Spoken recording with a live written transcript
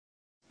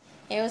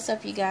Hey, what's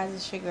up, you guys?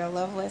 It's your girl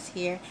Loveless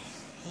here.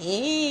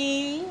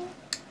 Hey,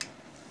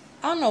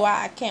 I don't know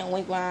why I can't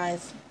wink my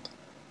eyes.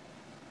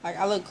 Like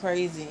I look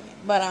crazy,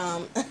 but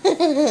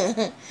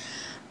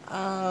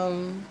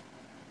um,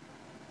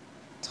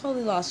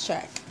 totally lost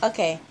track.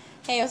 Okay.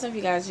 Hey, what's up,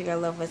 you guys? Your girl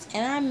Loveless,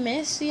 and I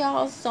miss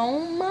y'all so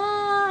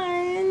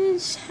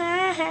much.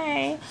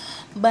 Hey,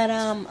 but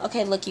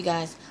okay. Look, you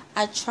guys.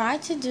 I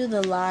tried to do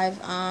the live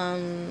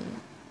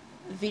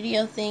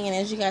video thing, and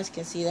as you guys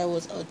can see, that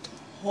was a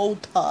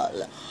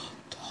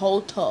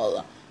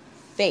total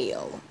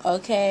fail.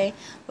 Okay,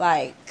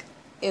 like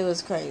it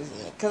was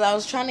crazy because I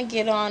was trying to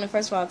get on, and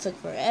first of all, it took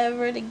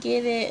forever to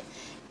get it,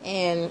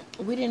 and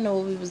we didn't know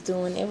what we was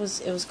doing. It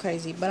was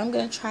crazy, but I'm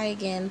gonna try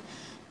again,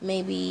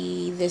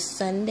 maybe this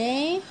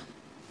Sunday.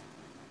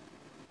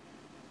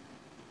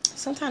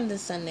 Sometime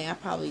this Sunday, I'll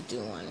probably do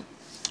one,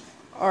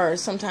 or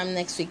sometime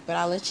next week. But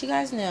I'll let you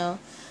guys know.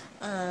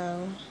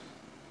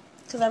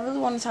 Because I really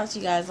want to talk to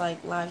you guys,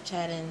 like live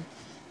chat and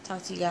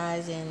talk to you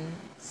guys and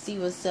see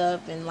what's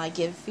up and like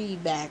give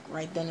feedback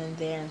right then and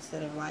there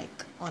instead of like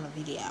on a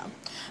video.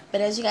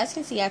 But as you guys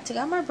can see, I took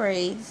out my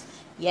braids.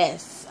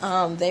 Yes,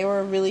 they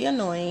were really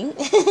annoying.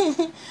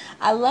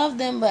 I love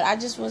them, but I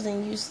just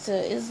wasn't used to.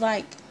 It's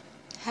like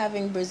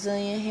having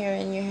Brazilian hair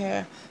in your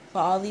hair for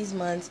all these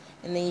months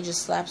and then you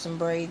just slap some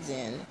braids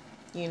in.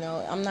 You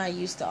know, I'm not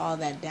used to all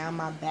that down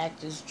my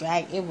back, just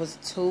drag. It was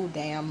too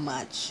damn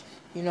much.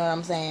 You know what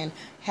I'm saying?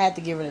 Had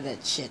to get rid of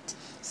that shit.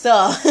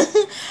 So,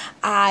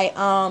 I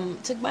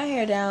took my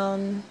hair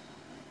down,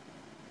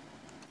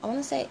 I want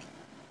to say,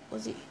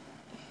 was it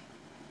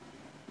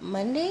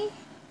Monday?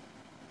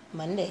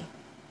 Monday.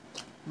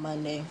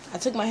 I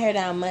took my hair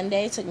down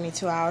Monday. It took me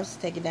 2 hours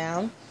to take it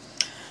down.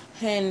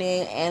 And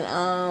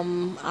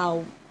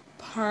I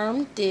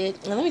permed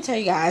it. And let me tell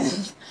you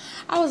guys,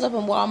 I was up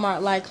in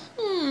Walmart like,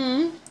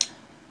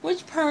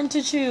 which perm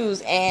to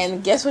choose?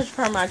 And guess which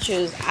perm I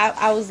choose?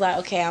 I was like,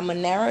 okay, I'm going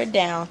to narrow it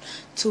down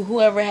to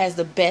whoever has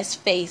the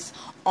best face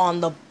on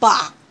the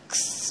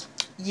box.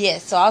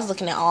 Yes, so I was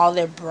looking at all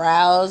their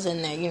brows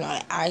and their,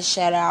 their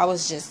eyeshadow. I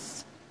was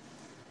just,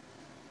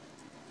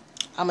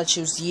 I'm going to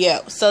choose you.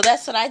 So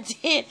that's what I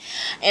did.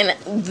 And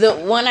the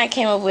one I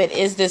came up with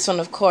is this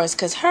one, of course,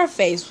 because her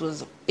face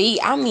was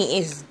beat. I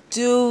mean, it's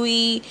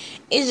dewy.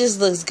 It just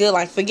looks good.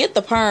 Like, forget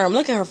the perm.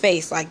 Look at her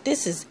face. Like,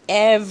 this is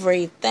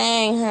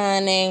everything,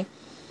 honey.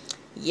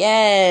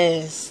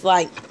 Yes.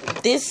 Like,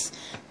 this,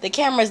 the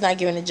camera's not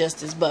giving it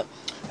justice, but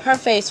her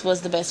face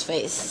was the best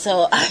face.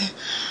 So,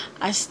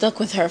 I stuck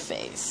with her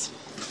face.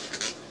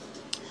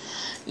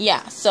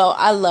 Yeah, so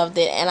I loved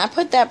it. And I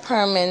put that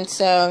perm in,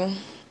 so,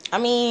 I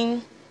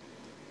mean,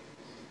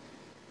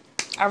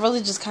 I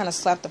really just kind of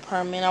slapped the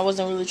perm in. I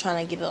wasn't really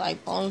trying to get it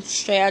like bone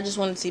straight. I just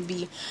wanted to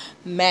be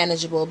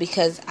manageable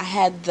because I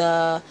had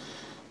the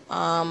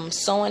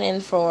sewing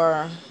in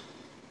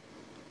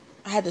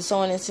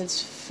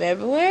since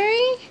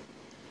February,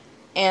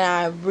 and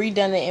I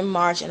redone it in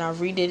March, and I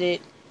redid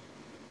it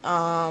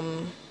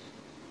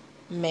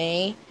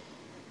May.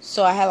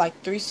 So I had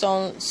like 3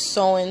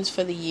 sew-ins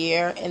for the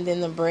year, and then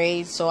the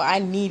braids. So I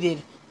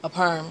needed a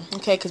perm,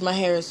 okay, because my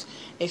hair is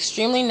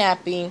extremely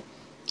nappy.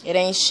 It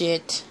ain't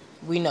shit.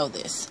 We know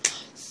this.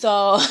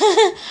 So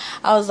I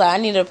was like, I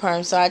need a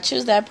perm. So I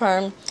choose that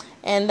perm.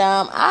 And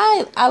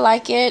I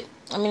like it.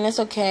 I mean, it's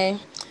okay.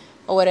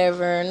 Or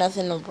whatever.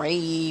 Nothing to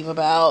rave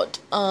about.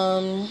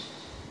 Another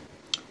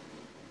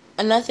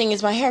thing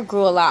is my hair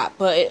grew a lot.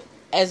 But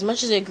as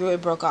much as it grew,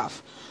 it broke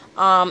off.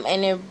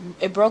 And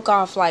it broke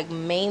off like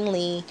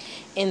mainly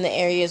in the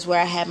areas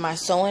where I had my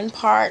sewing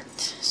part.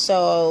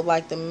 So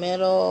like the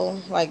middle,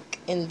 like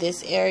in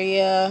this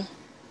area.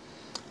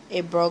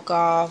 It broke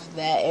off.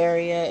 That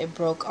area, it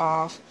broke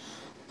off.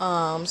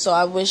 So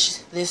I wish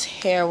this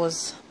hair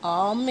was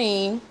all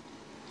me,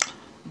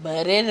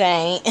 but it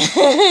ain't.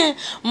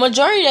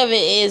 Majority of it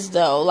is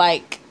though.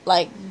 Like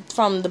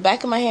from the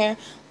back of my hair,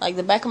 like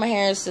the back of my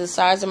hair to the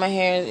sides of my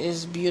hair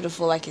is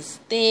beautiful. Like it's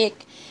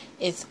thick,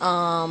 it's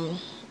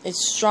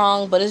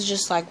strong, but it's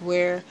just like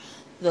where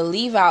the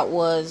leave out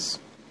was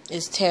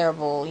is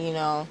terrible. You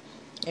know,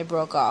 it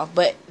broke off.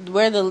 But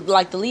where the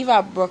leave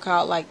out broke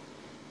out, like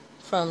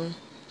from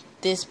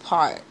this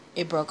part,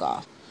 it broke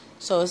off.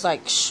 So it's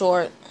like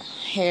short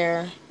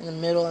hair in the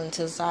middle and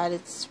to the side.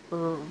 It's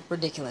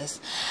ridiculous.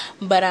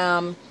 But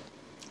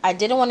I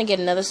didn't want to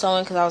get another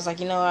sewing because I was like,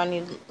 I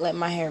need to let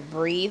my hair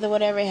breathe or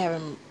whatever. I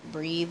haven't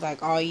breathed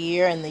like all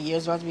year, and the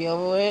year's about to be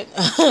over with.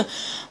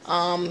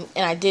 And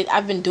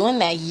I've been doing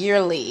that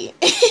yearly.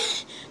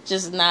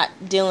 Just not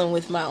dealing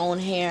with my own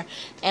hair.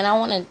 And I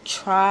want to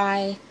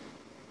try.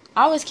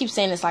 I always keep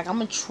saying this, like, I'm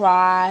going to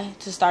try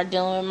to start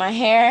dealing with my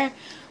hair.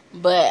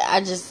 But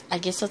I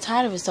get so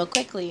tired of it so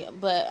quickly.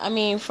 But, I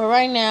mean, for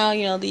right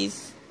now,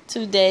 these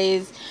 2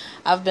 days,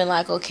 I've been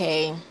like,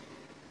 okay,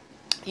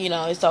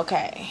 it's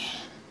okay.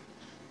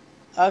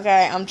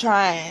 Okay, I'm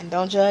trying.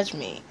 Don't judge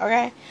me,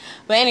 okay?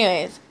 But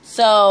anyways,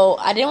 so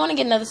I didn't want to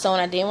get another sewn.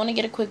 I didn't want to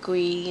get a quick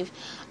weave.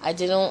 I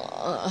didn't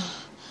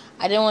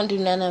want to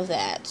do none of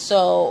that.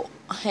 So,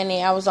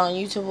 honey, I was on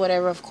YouTube,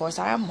 whatever. Of course,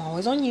 I am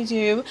always on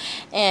YouTube.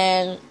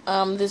 And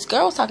this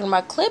girl was talking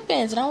about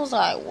clip-ins, and I was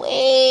like,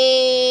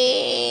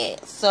 wait.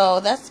 So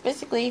that's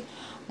basically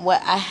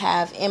what I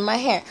have in my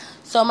hair.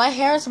 So my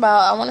hair is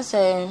about, I want to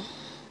say,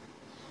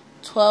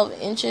 12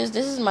 inches.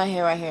 This is my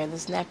hair right here,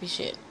 this nappy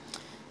shit.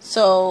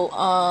 So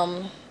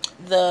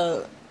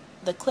the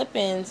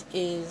clip-ins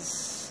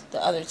is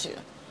the other two.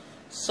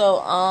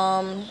 So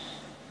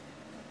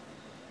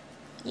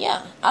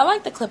yeah, I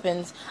like the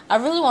clip-ins. I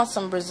really want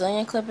some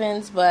Brazilian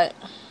clip-ins, but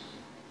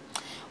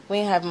we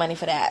didn't have money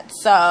for that.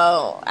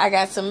 So I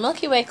got some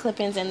Milky Way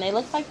clip-ins, and they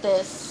look like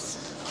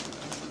this.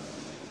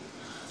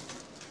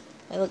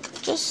 They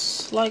look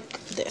just like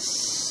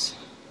this.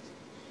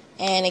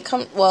 And it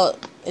comes, well,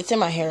 it's in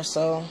my hair,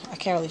 so I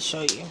can't really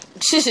show you.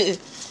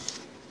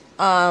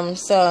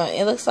 So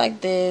it looks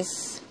like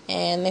this,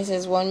 and this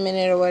is 1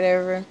 minute or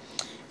whatever.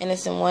 And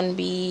it's in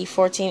 1B,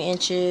 14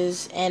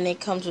 inches, and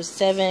it comes with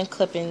 7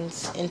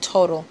 clip-ins in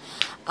total.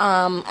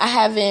 I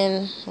have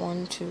in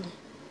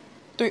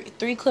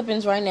 3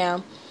 clip-ins right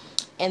now,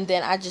 and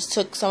then I just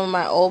took some of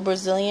my old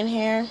Brazilian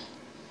hair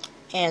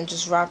and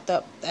just rocked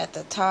up at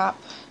the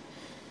top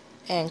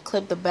and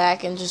clipped the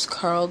back and just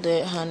curled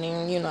it,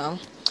 honey, you know.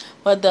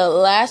 But the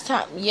last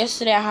time,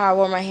 yesterday, how I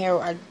wore my hair,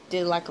 I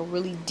did like a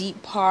really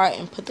deep part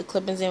and put the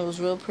clip-ins in. It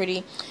was real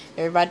pretty.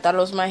 Everybody thought it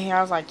was my hair.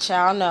 I was like,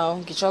 child,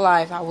 no, get your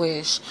life. I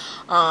wish.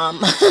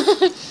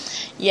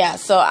 Yeah,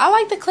 so I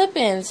like the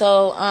clip-ins.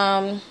 So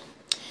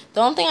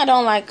the only thing I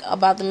don't like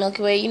about the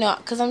Milky Way, you know,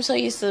 because I'm so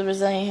used to the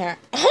Brazilian hair,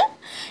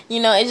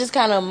 you know, it just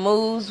kind of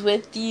moves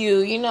with you.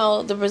 You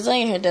know, the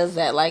Brazilian hair does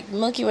that. Like,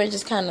 Milky Way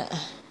just kind of,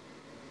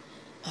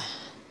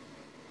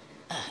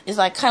 it's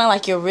like kind of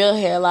like your real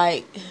hair,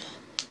 like,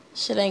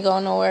 shit ain't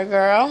going nowhere,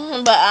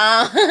 girl.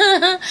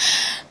 But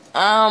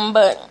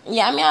but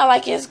yeah, I mean, I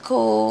like it. It's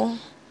cool.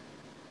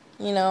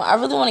 You know, I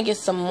really want to get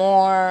some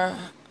more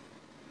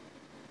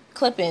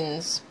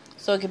clip-ins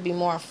so it could be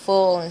more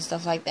full and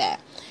stuff like that.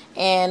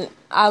 And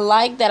I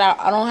like that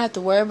I don't have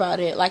to worry about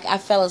it. Like, I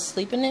fell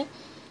asleep in it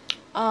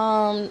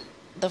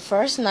the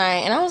first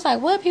night, and I was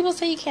like, what? People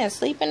say you can't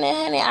sleep in it,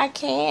 honey. I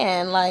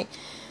can. Like,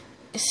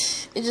 it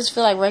just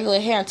feel like regular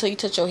hair until you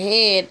touch your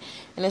head,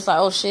 and it's like,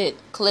 oh shit,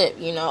 clip,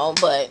 you know.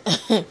 But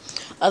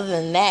other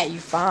than that, you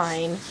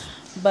fine.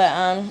 But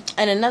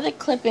and another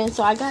clip-in,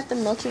 so I got the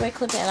Milky Way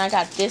clip-in, and I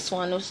got this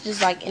one. It was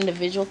just like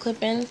individual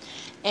clip-ins,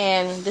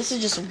 and this is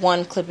just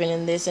one clip-in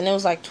in this, and it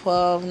was like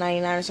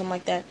 $12.99 or something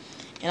like that.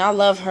 And I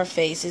love her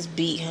face. It's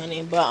beat,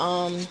 honey.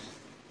 But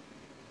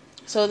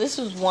so this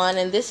was one,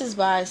 and this is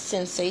by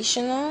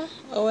Sensational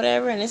or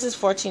whatever, and this is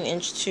 14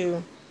 inch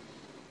too.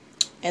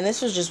 And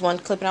this was just one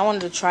clip, and I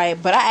wanted to try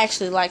it. But I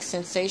actually like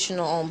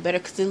Sensational on better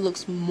because it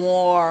looks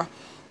more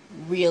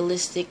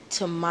realistic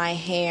to my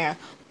hair.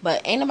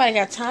 But ain't nobody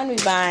got time to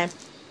be buying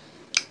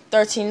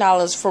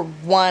 $13 for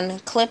one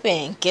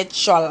clip-in.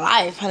 Get your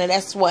life, honey.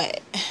 That's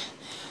what?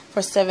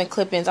 For 7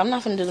 clip-ins. I'm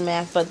not going to do the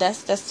math, but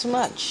that's too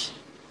much.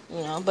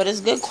 You know, but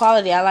it's good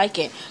quality. I like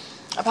it.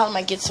 I probably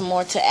might get some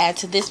more to add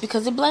to this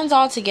because it blends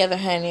all together,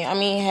 honey. I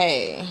mean,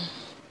 hey.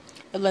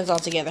 It blends all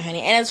together,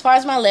 honey. And as far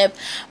as my lip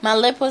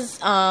was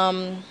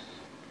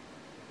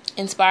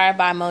inspired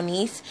by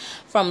Moniece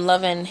from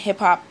Love and Hip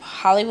Hop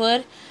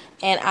Hollywood,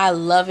 and I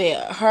love it.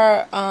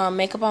 Her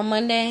Makeup on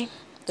Monday,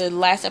 the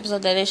last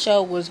episode that they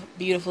showed, was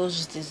beautiful. It was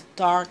just this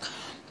dark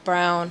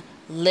brown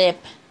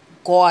lip,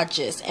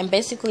 gorgeous. And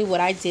basically what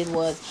I did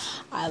was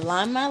I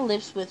lined my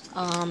lips with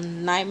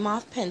Night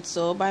Moth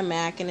pencil by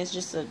MAC, and it's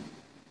just a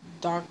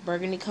dark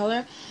burgundy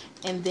color.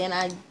 And then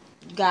I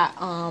got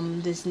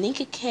this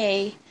Nika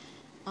K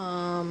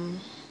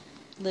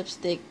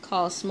lipstick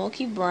called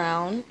Smoky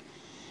Brown,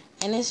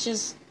 and it's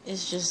just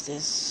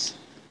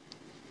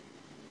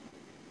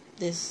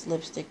this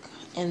lipstick.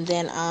 And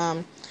then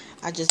I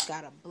just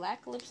got a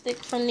black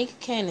lipstick from Nika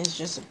K, and it's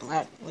just a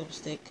black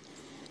lipstick.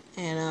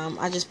 And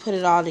I just put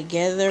it all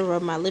together,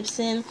 rub my lips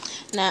in.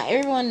 Now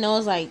everyone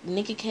knows like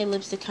Nika K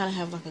lipstick kind of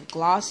have like a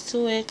gloss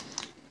to it.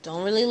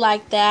 Don't really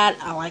like that.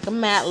 I like a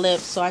matte lip,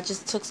 so I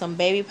just took some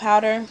baby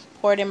powder,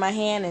 poured it in my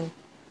hand, and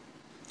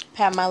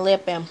pat my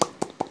lip,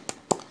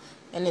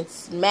 and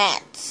it's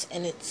matte,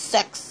 and it's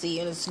sexy,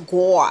 and it's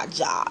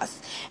gorgeous.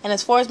 And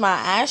as far as my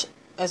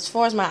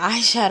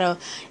eyeshadow,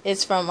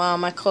 it's from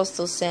my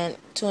Coastal Scent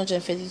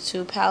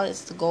 252 palette.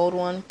 It's the gold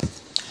one.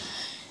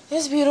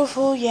 It's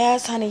beautiful,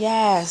 yes, honey,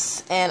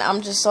 yes. And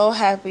I'm just so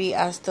happy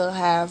I still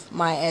have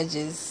my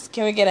edges.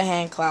 Can we get a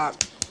hand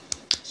clap?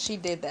 She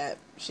did that.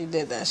 She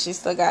did that. She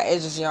still got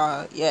edges,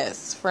 y'all.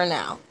 Yes, for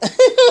now.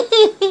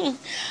 I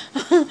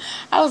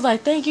was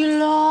like, thank you,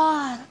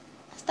 Lord. I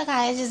still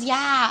got edges,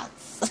 yes.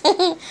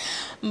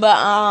 But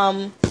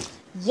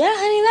yeah,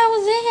 honey, that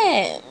was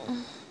it.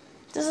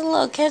 Just a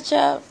little catch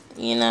up,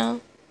 you know.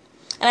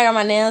 And I got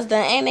my nails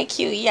done. Ain't they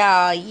cute,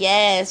 y'all?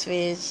 Yes,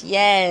 bitch.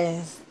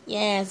 Yes.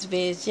 Yes,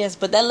 bitch. Yes.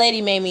 But that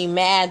lady made me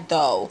mad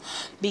though,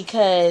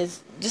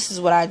 because this is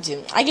what I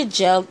do. I get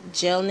gel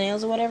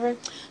nails or whatever.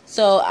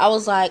 So I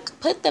was like,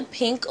 put the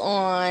pink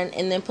on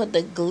and then put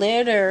the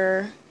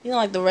glitter, you know,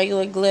 like the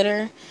regular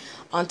glitter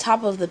on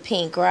top of the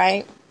pink,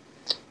 right?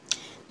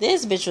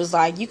 This bitch was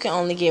like, you can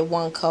only get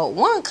one coat.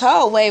 One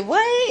coat? Wait,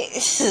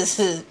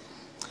 what?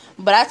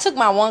 But I took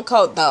my one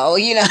coat, though,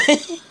 you know.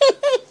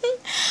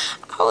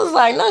 I was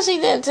like, no, she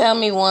didn't tell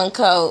me one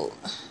coat.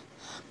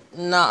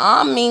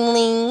 Nah,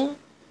 Mingling.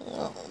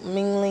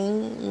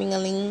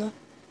 Mingling.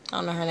 I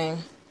don't know her name.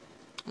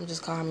 I'm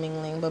just calling her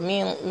Mingling. But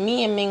me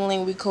and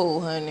Mingling, we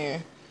cool,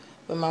 honey.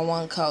 With my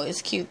one coat.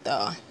 It's cute,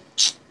 though.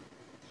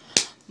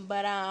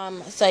 But,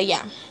 so,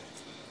 yeah.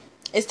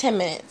 It's 10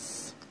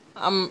 minutes.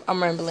 I'm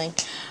rambling.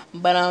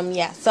 But,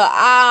 yeah. So,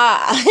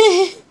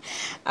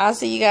 I'll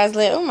see you guys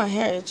later. Oh, my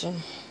hair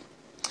itching.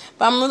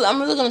 But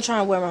I'm really going to try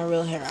and wear my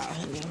real hair out,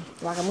 honey.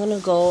 Like, I'm going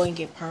to go and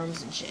get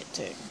perms and shit,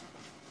 too.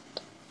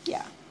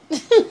 Yeah.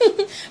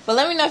 But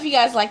let me know if you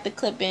guys like the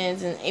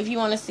clip-ins. And if you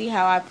want to see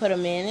how I put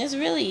them in. It's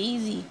really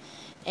easy.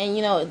 And,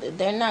 you know,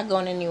 they're not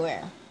going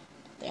anywhere.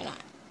 They're not.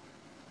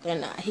 They're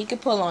not. He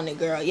could pull on it,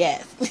 girl.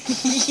 Yes.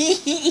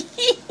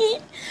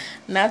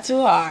 Not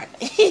too hard.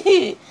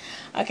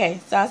 Okay,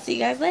 so I'll see you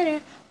guys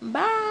later.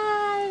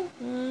 Bye.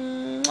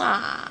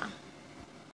 Mwah.